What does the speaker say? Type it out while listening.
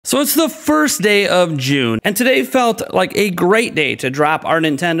So it's the first day of June, and today felt like a great day to drop our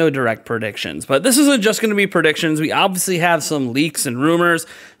Nintendo Direct predictions. But this isn't just going to be predictions. We obviously have some leaks and rumors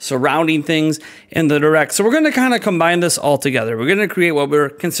surrounding things in the Direct. So we're going to kind of combine this all together. We're going to create what we're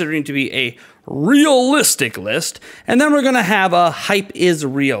considering to be a realistic list, and then we're going to have a hype is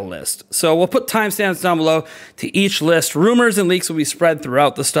real list. So we'll put timestamps down below to each list. Rumors and leaks will be spread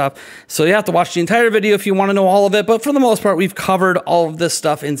throughout the stuff, so you have to watch the entire video if you want to know all of it, but for the most part we've covered all of this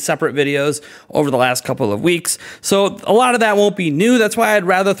stuff in separate videos over the last couple of weeks, so a lot of that won't be new. That's why I'd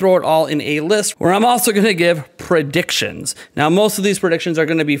rather throw it all in a list where I'm also going to give predictions. Now most of these predictions are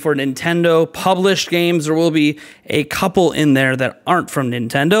going to be for Nintendo published games. There will be a couple in there that aren't from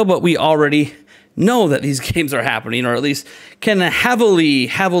Nintendo, but we already know that these games are happening, or at least can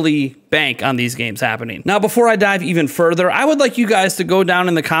heavily bank on these games happening. Now, before I dive even further, I would like you guys to go down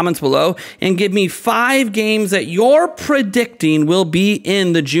in the comments below and give me 5 games that you're predicting will be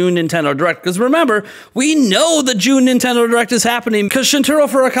in the June Nintendo Direct. Because remember, we know the June Nintendo Direct is happening because Shuntaro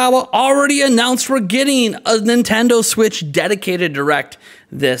Furukawa already announced we're getting a Nintendo Switch dedicated Direct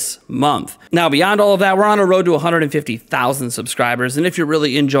this month. Now, beyond all of that, we're on a road to 150,000 subscribers, and if you're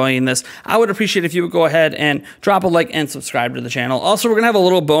really enjoying this, I would appreciate if you would go ahead and drop a like and subscribe to the channel. Also, we're gonna have a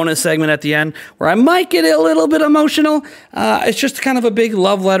little bonus segment at the end where I might get a little bit emotional. It's just kind of a big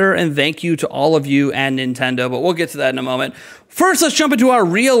love letter and thank you to all of you and Nintendo, but we'll get to that in a moment. First, let's jump into our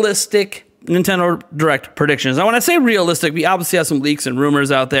realistic Nintendo Direct predictions. Now, when I say realistic, we obviously have some leaks and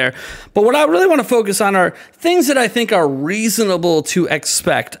rumors out there, but what I really want to focus on are things that I think are reasonable to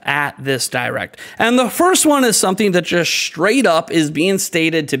expect at this Direct. And the first one is something that just straight up is being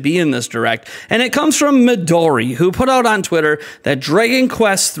stated to be in this Direct, and it comes from Midori, who put out on Twitter that Dragon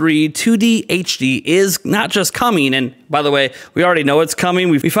Quest III 2D HD is not just coming, and by the way, we already know it's coming.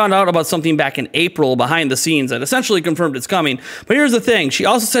 We found out about something back in April behind the scenes that essentially confirmed it's coming. But here's the thing. She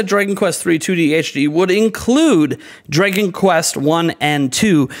also said Dragon Quest III 2D HD would include Dragon Quest 1 and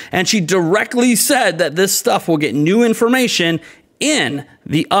 2. And she directly said that this stuff will get new information in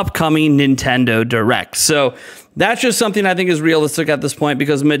the upcoming Nintendo Direct. So that's just something I think is realistic at this point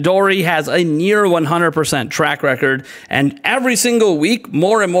because Midori has a near 100% track record. And every single week,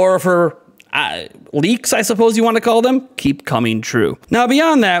 more and more of her leaks, I suppose you want to call them, keep coming true. Now,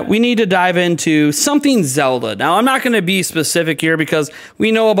 beyond that, we need to dive into something Zelda. Now, I'm not going to be specific here because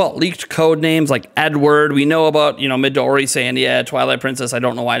we know about leaked code names like Edward. We know about, Midori saying, yeah, Twilight Princess. I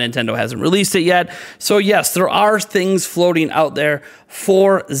don't know why Nintendo hasn't released it yet. So yes, there are things floating out there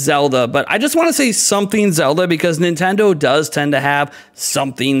for Zelda, but I just want to say something Zelda because Nintendo does tend to have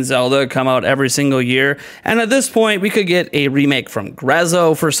something Zelda come out every single year. And at this point, we could get a remake from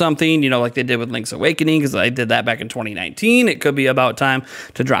Grezzo for something, like they did with Link's Awakening, because I did that back in 2019. It could be about time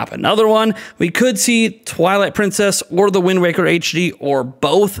to drop another one. We could see Twilight Princess or the Wind Waker HD or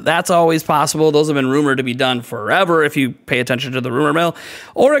both. That's always possible. Those have been rumored to be done forever if you pay attention to the rumor mill.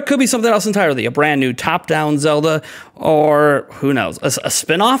 Or it could be something else entirely, a brand new top-down Zelda, or who knows, a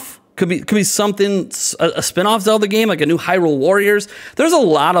spin-off? Could be something, a spin-off Zelda game, like a new Hyrule Warriors. There's a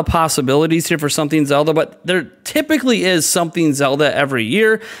lot of possibilities here for something Zelda, but there typically is something Zelda every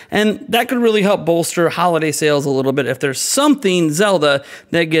year, and that could really help bolster holiday sales a little bit if there's something Zelda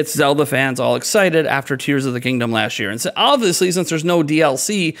that gets Zelda fans all excited after Tears of the Kingdom last year. And so obviously, since there's no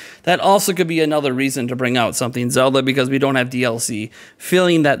DLC, that also could be another reason to bring out something Zelda because we don't have DLC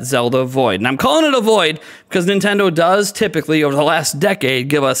filling that Zelda void. And I'm calling it a void because Nintendo does typically, over the last decade,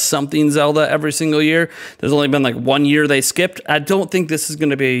 give us something Zelda every single year. There's only been like 1 year they skipped. I don't think this is going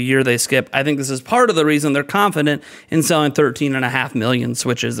to be a year they skip. I think this is part of the reason they're confident in selling 13.5 million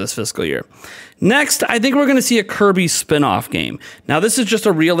Switches this fiscal year. Next, I think we're going to see a Kirby spin-off game. Now, this is just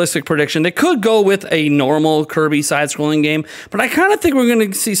a realistic prediction. They could go with a normal Kirby side-scrolling game, but I kind of think we're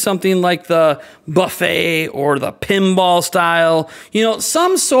going to see something like the Buffet or the Pinball style,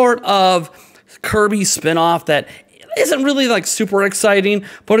 some sort of Kirby spin-off that isn't really like super exciting,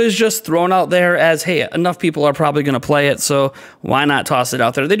 but is just thrown out there as, hey, enough people are probably going to play it, so why not toss it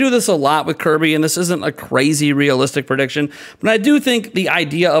out there? They do this a lot with Kirby, and this isn't a crazy realistic prediction, but I do think the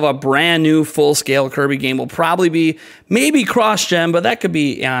idea of a brand new full-scale Kirby game will probably be maybe cross-gen, but that could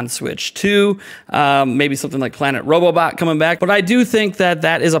be on Switch too. Maybe something like Planet Robobot coming back, but I do think that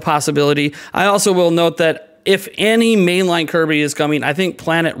that is a possibility. I also will note that if any mainline Kirby is coming, I think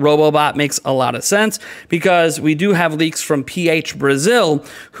Planet Robobot makes a lot of sense because we do have leaks from PH Brazil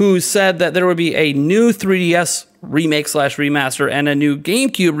who said that there would be a new 3DS remake slash remaster and a new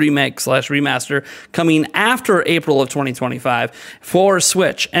GameCube remake slash remaster coming after April of 2025 for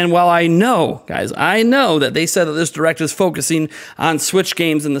Switch. And while I know, guys, I know that they said that this Direct is focusing on Switch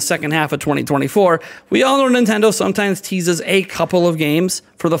games in the second half of 2024, we all know Nintendo sometimes teases a couple of games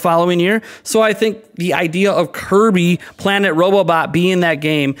for the following year. So I think the idea of Kirby Planet Robobot being that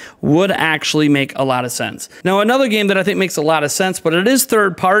game would actually make a lot of sense. Now, another game that I think makes a lot of sense, but it is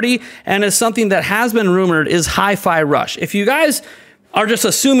third party and is something that has been rumored, is Hi-Fi Rush. If you guys are just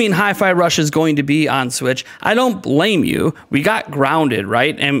assuming Hi-Fi Rush is going to be on Switch, I don't blame you. We got Grounded,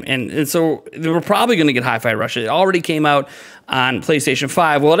 right? And so we're probably going to get Hi-Fi Rush. It already came out on PlayStation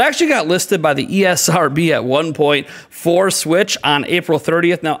 5. Well, it actually got listed by the ESRB at one point for Switch on April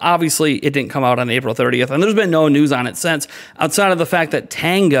 30th. Now, obviously, it didn't come out on April 30th, and there's been no news on it since, outside of the fact that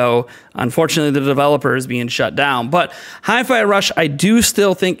Tango, unfortunately, the developer, is being shut down. But Hi-Fi Rush, I do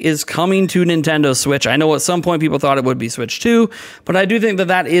still think is coming to Nintendo Switch. I know at some point people thought it would be Switch 2, but I do think that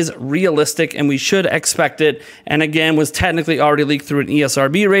that is realistic, and we should expect it. And again, was technically already leaked through an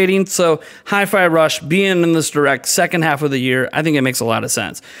ESRB rating. So Hi-Fi Rush being in this Direct second half of the year, I think it makes a lot of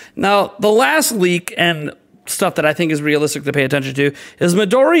sense. Now, the last leak and stuff that I think is realistic to pay attention to is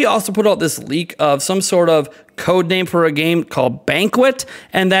Midori also put out this leak of some sort of code name for a game called Banquet,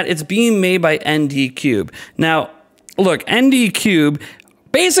 and that it's being made by ND Cube. Now, look, ND Cube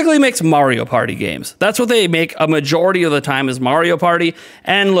basically makes Mario Party games. That's what they make a majority of the time, is Mario Party.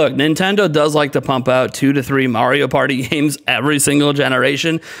 And look, Nintendo does like to pump out 2 to 3 Mario Party games every single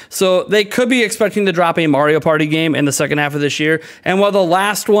generation. So they could be expecting to drop a Mario Party game in the second half of this year. And while the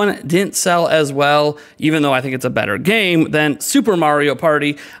last one didn't sell as well, even though I think it's a better game than Super Mario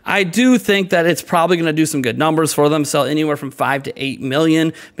Party, I do think that it's probably going to do some good numbers for them, sell anywhere from 5 to 8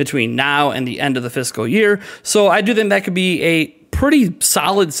 million between now and the end of the fiscal year. So I do think that could be a pretty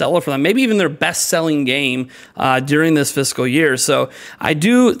solid seller for them, maybe even their best-selling game during this fiscal year. So I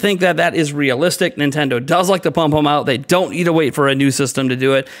do think that that is realistic. Nintendo does like to pump them out. They don't need to wait for a new system to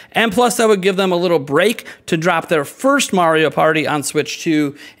do it. And plus, that would give them a little break to drop their first Mario Party on Switch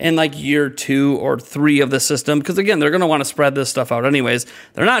 2 in like year 2 or 3 of the system. Because again, they're going to want to spread this stuff out anyways.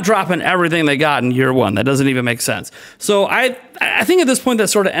 They're not dropping everything they got in year 1. That doesn't even make sense. So I think at this point, that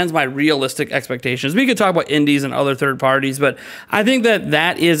sort of ends my realistic expectations. We could talk about indies and other third parties, but I think that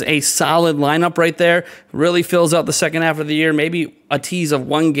that is a solid lineup right there. Really fills out the second half of the year. Maybe a tease of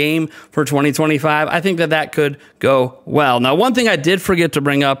one game for 2025. I think that that could go well. Now, one thing I did forget to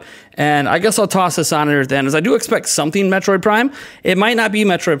bring up, and I guess I'll toss this on here at the end, is I do expect something Metroid Prime. It might not be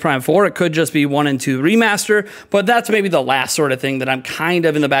Metroid Prime 4. It could just be 1 and 2 remaster, but that's maybe the last sort of thing that I'm kind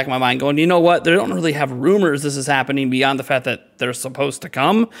of in the back of my mind going, you know what? They don't really have rumors this is happening beyond the fact that they're supposed to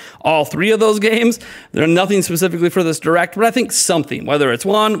come. All 3 of those games. There's nothing specifically for this Direct, but I think something, whether it's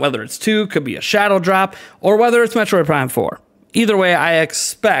 1, whether it's 2, could be a shadow drop, or whether it's Metroid Prime 4. Either way, I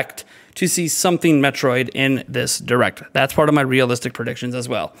expect to see something Metroid in this Direct. That's part of my realistic predictions as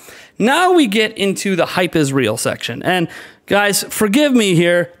well. Now we get into the hype is real section. And guys, forgive me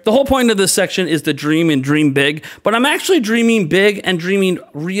here. The whole point of this section is to dream and dream big, but I'm actually dreaming big and dreaming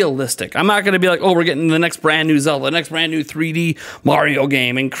realistic. I'm not going to be like, oh, we're getting the next brand new Zelda, the next brand new 3D Mario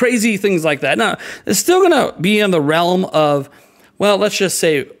game and crazy things like that. No, it's still going to be in the realm of, well, let's just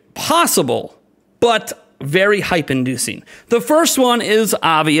say possible, but very hype-inducing. The first one is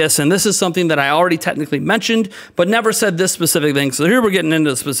obvious, and this is something that I already technically mentioned, but never said this specific thing. So here we're getting into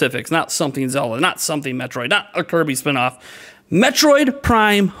the specifics, not something Zelda, not something Metroid, not a Kirby spinoff. Metroid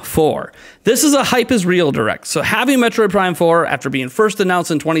Prime 4. This is a hype is real Direct. So having Metroid Prime 4, after being first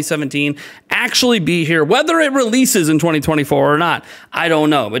announced in 2017, actually be here, whether it releases in 2024 or not, I don't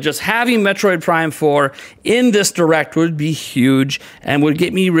know. But just having Metroid Prime 4 in this Direct would be huge and would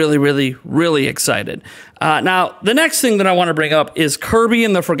get me really, really, really excited. Now, the next thing that I want to bring up is Kirby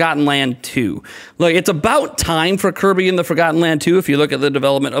and the Forgotten Land 2. Look, it's about time for Kirby and the Forgotten Land 2 if you look at the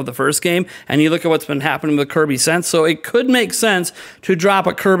development of the first game and you look at what's been happening with Kirby since. So it could make sense to drop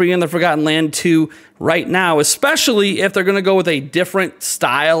a Kirby and the Forgotten Land 2 right now, especially if they're going to go with a different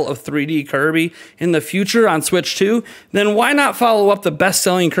style of 3D Kirby in the future on Switch 2, then why not follow up the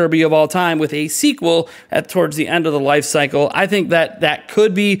best-selling Kirby of all time with a sequel towards the end of the life cycle? I think that that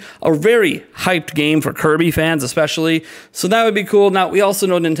could be a very hyped game for Kirby fans especially, so that would be cool. Now, we also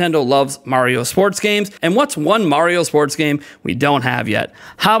know Nintendo loves Mario sports games, and what's one Mario sports game we don't have yet?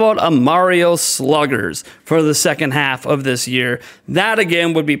 How about a Mario Sluggers for the second half of this year? That,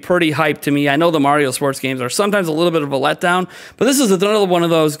 again, would be pretty hyped to me. I know the Mario sports games are sometimes a little bit of a letdown, but this is another one of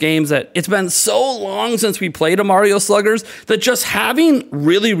those games that it's been so long since we played a Mario Sluggers that just having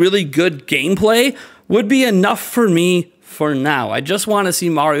really, really good gameplay would be enough for me for now. I just want to see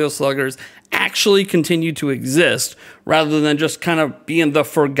Mario Sluggers actually continue to exist rather than just kind of being the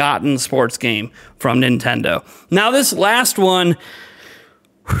forgotten sports game from Nintendo. Now, this last one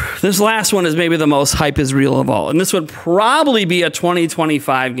is maybe the most hype is real of all, and this would probably be a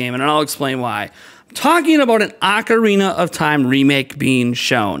 2025 game, and I'll explain why. Talking about an Ocarina of Time remake being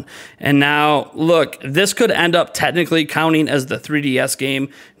shown. And now, look, this could end up technically counting as the 3DS game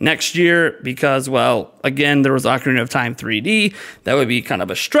next year because, well, again, there was Ocarina of Time 3D. That would be kind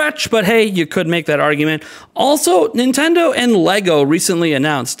of a stretch, but hey, you could make that argument. Also, Nintendo and LEGO recently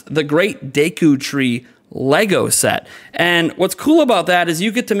announced the Great Deku Tree Lego set. And what's cool about that is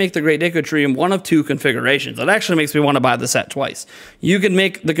you get to make the Great Deku Tree in one of two configurations. That actually makes me want to buy the set twice. You can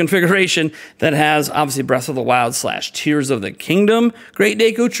make the configuration that has obviously Breath of the Wild / Tears of the Kingdom Great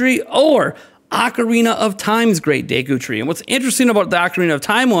Deku Tree, or Ocarina of Time's Great Deku Tree. And what's interesting about the Ocarina of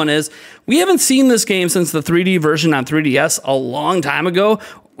Time one is we haven't seen this game since the 3D version on 3DS a long time ago,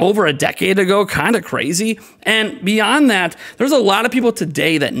 over a decade ago, kind of crazy. And beyond that, there's a lot of people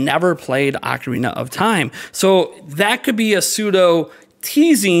today that never played Ocarina of Time. So that could be a pseudo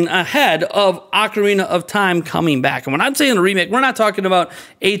teasing ahead of Ocarina of Time coming back. And when I'm saying a remake, we're not talking about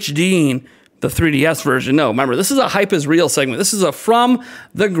HDing the 3DS version. No, remember, this is a Hype is Real segment. This is a from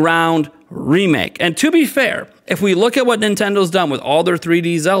the ground remake. And to be fair, if we look at what Nintendo's done with all their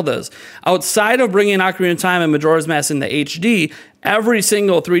 3D Zeldas, outside of bringing Ocarina of Time and Majora's Mask into HD, every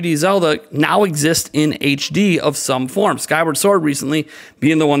single 3D Zelda now exists in HD of some form. Skyward Sword recently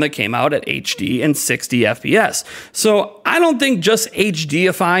being the one that came out at HD and 60 FPS. So I don't think just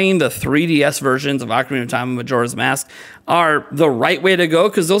HDifying the 3DS versions of Ocarina of Time and Majora's Mask are the right way to go,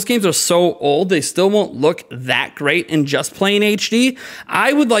 because those games are so old, they still won't look that great in just plain HD.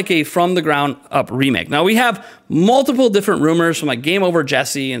 I would like a from the ground up remake. Now, we have multiple different rumors from like Game Over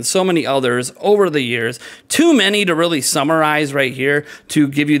Jesse and so many others over the years. Too many to really summarize right here to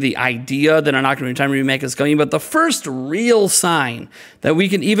give you the idea that an Ocarina of Time remake is coming. But the first real sign that we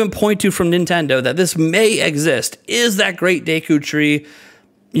can even point to from Nintendo that this may exist is that Great Deku Tree,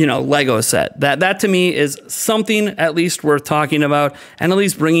 Lego set. That to me is something at least worth talking about and at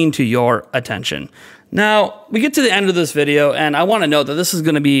least bringing to your attention. Now, we get to the end of this video, and I want to note that this is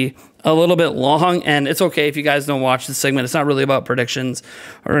going to be a little bit long, and it's okay if you guys don't watch this segment. It's not really about predictions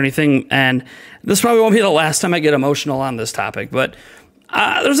or anything, and this probably won't be the last time I get emotional on this topic, but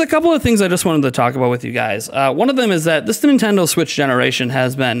there's a couple of things I just wanted to talk about with you guys. One of them is that this Nintendo Switch generation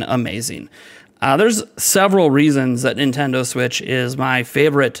has been amazing. There's several reasons that Nintendo Switch is my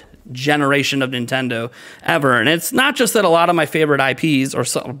favorite generation of Nintendo ever. And it's not just that a lot of my favorite IPs, or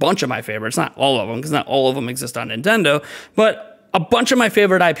a bunch of my favorites, not all of them, because not all of them exist on Nintendo, but a bunch of my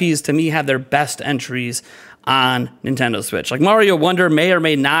favorite IPs to me have their best entries on Nintendo Switch. Like Mario Wonder may or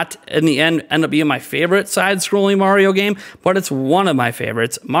may not in the end up being my favorite side-scrolling Mario game, but it's one of my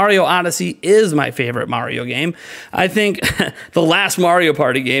favorites. Mario Odyssey is my favorite Mario game. I think the last Mario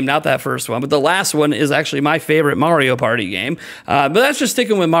Party game, not that first one, but the last one is actually my favorite Mario Party game. But that's just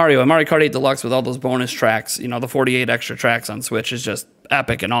sticking with Mario. And Mario Kart 8 Deluxe with all those bonus tracks, the 48 extra tracks on Switch is just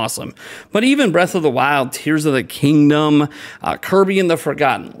epic and awesome. But even Breath of the Wild, Tears of the Kingdom, Kirby and the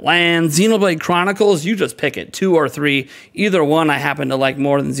Forgotten Land, Xenoblade Chronicles, you just pick it, 2 or 3. Either one I happen to like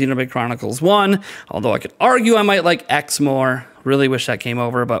more than Xenoblade Chronicles 1, although I could argue I might like X more. Really wish that came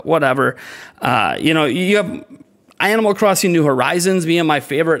over, but whatever. You have Animal Crossing New Horizons being my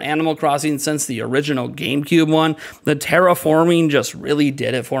favorite Animal Crossing since the original GameCube one. The terraforming just really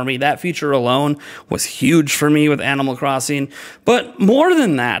did it for me. That feature alone was huge for me with Animal Crossing. But more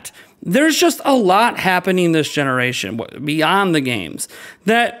than that, there's just a lot happening this generation beyond the games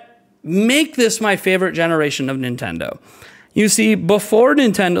that make this my favorite generation of Nintendo. You see, before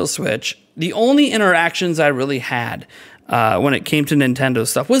Nintendo Switch, the only interactions I really had when it came to Nintendo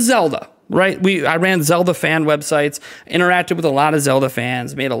stuff was Zelda. Right? I ran Zelda fan websites, interacted with a lot of Zelda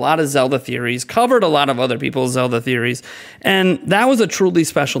fans, made a lot of Zelda theories, covered a lot of other people's Zelda theories, and that was a truly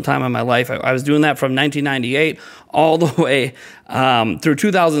special time in my life. I was doing that from 1998 all the way through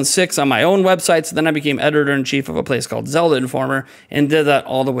 2006 on my own websites. Then I became editor-in-chief of a place called Zelda Informer and did that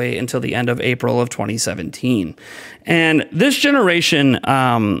all the way until the end of April of 2017. And this generation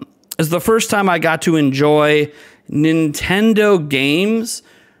is the first time I got to enjoy Nintendo games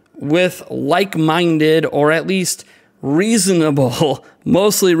with like-minded, or at least reasonable,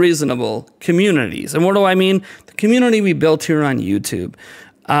 mostly reasonable communities. And what do I mean? The community we built here on YouTube.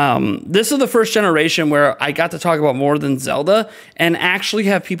 This is the first generation where I got to talk about more than Zelda and actually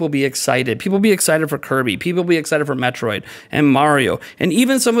have people be excited. People be excited for Kirby. People be excited for Metroid and Mario. And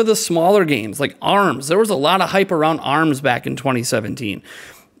even some of the smaller games like ARMS. There was a lot of hype around ARMS back in 2017.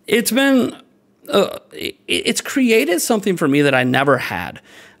 It's been... it's created something for me that I never had.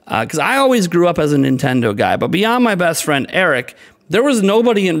 because I always grew up as a Nintendo guy. But beyond my best friend, Eric, there was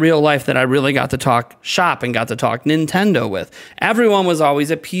nobody in real life that I really got to talk shop and got to talk Nintendo with. Everyone was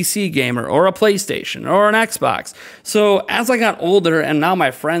always a PC gamer or a PlayStation or an Xbox. So as I got older and now my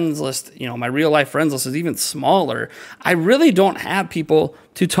friends list, my real life friends list is even smaller, I really don't have people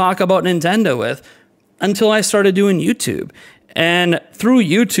to talk about Nintendo with until I started doing YouTube. And through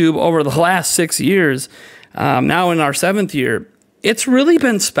YouTube over the last 6 years, now in our 7th year, it's really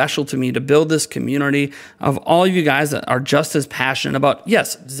been special to me to build this community of all of you guys that are just as passionate about,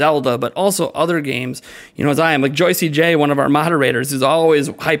 yes, Zelda, but also other games, as I am. Like Joycey J, one of our moderators, is always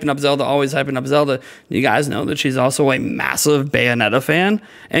hyping up Zelda, always hyping up Zelda. You guys know that she's also a massive Bayonetta fan,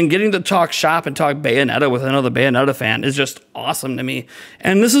 and getting to talk shop and talk Bayonetta with another Bayonetta fan is just awesome to me.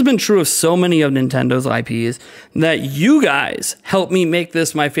 And this has been true of so many of Nintendo's IPs that you guys helped me make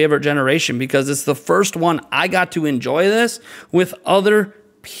this my favorite generation, because it's the first one I got to enjoy this with other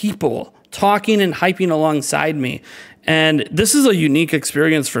people talking and hyping alongside me. And this is a unique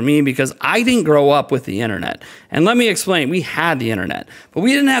experience for me because I didn't grow up with the internet. And let me explain, we had the internet, but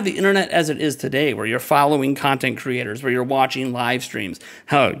we didn't have the internet as it is today, where you're following content creators, where you're watching live streams.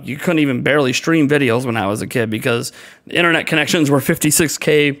 Hell, you couldn't even barely stream videos when I was a kid because the internet connections were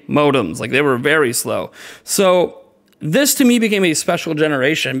 56K modems. Like, they were very slow. So this to me became a special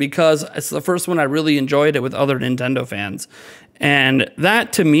generation because it's the first one I really enjoyed it with other Nintendo fans. And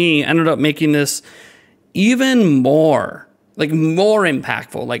that to me ended up making this even more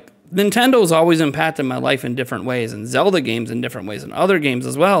impactful. Like, Nintendo's always impacted my life in different ways, and Zelda games in different ways, and other games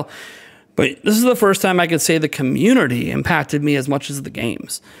as well. But this is the first time I could say the community impacted me as much as the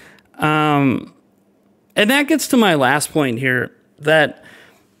games. And that gets to my last point here, that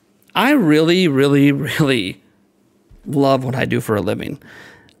I really, really, really love what I do for a living.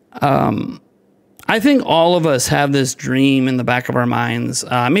 I think all of us have this dream in the back of our minds,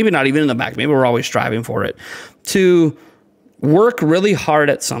 maybe not even in the back, maybe we're always striving for it, to work really hard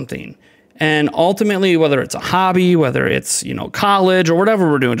at something. And ultimately, whether it's a hobby, whether it's, college or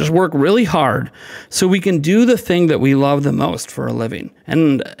whatever we're doing, just work really hard so we can do the thing that we love the most for a living.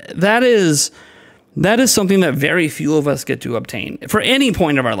 And that is something that very few of us get to obtain for any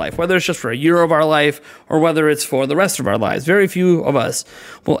point of our life, whether it's just for a year of our life or whether it's for the rest of our lives. Very few of us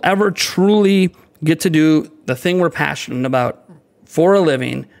will ever truly get to do the thing we're passionate about for a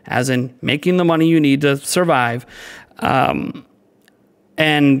living, as in making the money you need to survive,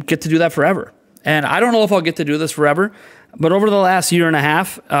 and get to do that forever. And I don't know if I'll get to do this forever, but over the last year and a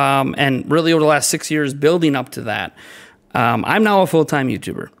half, and really over the last 6 years building up to that, I'm now a full-time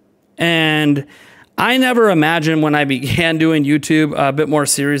YouTuber. And I never imagined when I began doing YouTube a bit more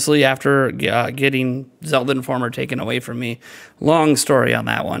seriously after getting Zelda Informer taken away from me. Long story on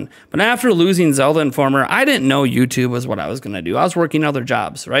that one. But after losing Zelda Informer, I didn't know YouTube was what I was going to do. I was working other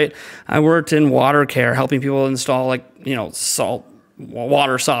jobs, right? I worked in water care, helping people install salt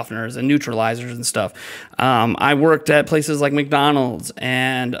water softeners and neutralizers and stuff. I worked at places like McDonald's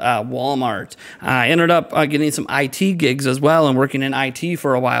and Walmart. I ended up getting some IT gigs as well and working in IT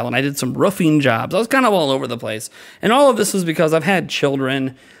for a while, and I did some roofing jobs. I was kind of all over the place. And all of this was because I've had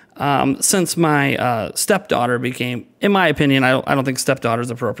children since my stepdaughter became, in my opinion, I don't think stepdaughter is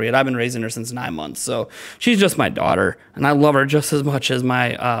appropriate. I've been raising her since 9 months, so she's just my daughter, and I love her just as much as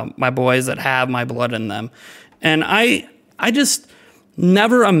my boys that have my blood in them. And I just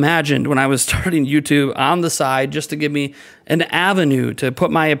never imagined when I was starting YouTube on the side just to give me an avenue to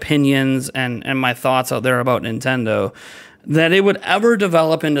put my opinions and my thoughts out there about Nintendo, that it would ever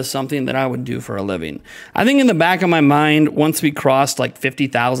develop into something that I would do for a living. I think in the back of my mind, once we crossed like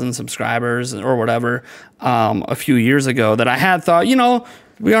 50,000 subscribers or whatever a few years ago, that I had thought,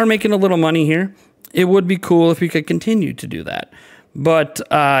 we are making a little money here. It would be cool if we could continue to do that. But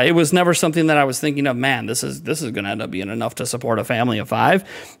it was never something that I was thinking of, man, this is going to end up being enough to support a family of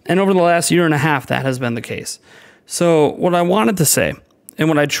 5. And over the last year and a half, that has been the case. So what I wanted to say, and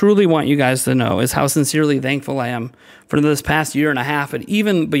what I truly want you guys to know, is how sincerely thankful I am for this past year and a half, and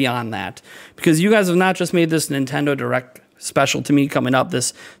even beyond that. Because you guys have not just made this Nintendo Direct special to me coming up,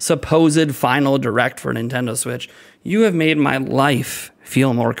 this supposed final Direct for Nintendo Switch. You have made my life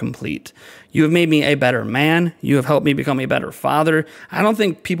feel more complete. You have made me a better man. You have helped me become a better father. I don't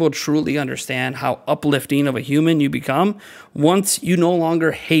think people truly understand how uplifting of a human you become once you no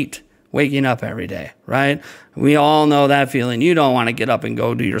longer hate waking up every day, right? We all know that feeling. You don't want to get up and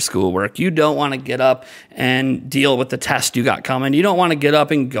go do your schoolwork. You don't want to get up and deal with the test you got coming. You don't want to get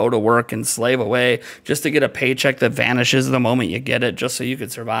up and go to work and slave away just to get a paycheck that vanishes the moment you get it just so you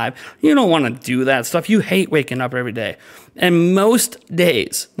could survive. You don't want to do that stuff. You hate waking up every day. And most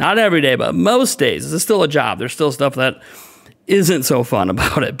days, not every day, but most days, this is still a job. There's still stuff that isn't so fun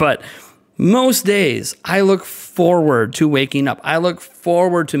about it. But most days, I look forward to waking up. I look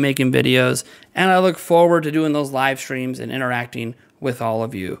forward to making videos, and I look forward to doing those live streams and interacting with all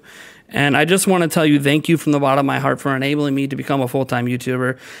of you. And I just want to tell you thank you from the bottom of my heart for enabling me to become a full-time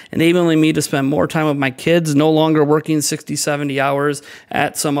YouTuber, enabling me to spend more time with my kids, no longer working 60, 70 hours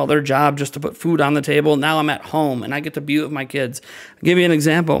at some other job just to put food on the table. Now I'm at home and I get to be with my kids. I'll give you an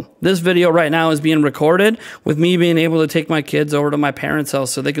example. This video right now is being recorded with me being able to take my kids over to my parents'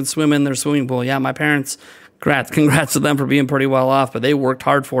 house so they can swim in their swimming pool. Yeah, my parents, congrats to them for being pretty well off, but they worked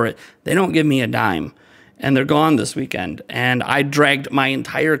hard for it. They don't give me a dime. And they're gone this weekend. And I dragged my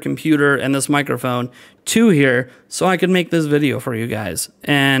entire computer and this microphone to here so I could make this video for you guys.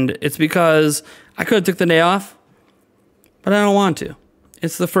 And it's because I could have took the day off, but I don't want to.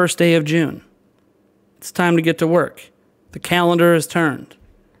 It's the first day of June. It's time to get to work. The calendar is turned.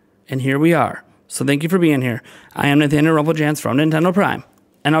 And here we are. So thank you for being here. I am Nathaniel Rumplejans from Nintendo Prime,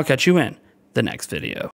 and I'll catch you in the next video.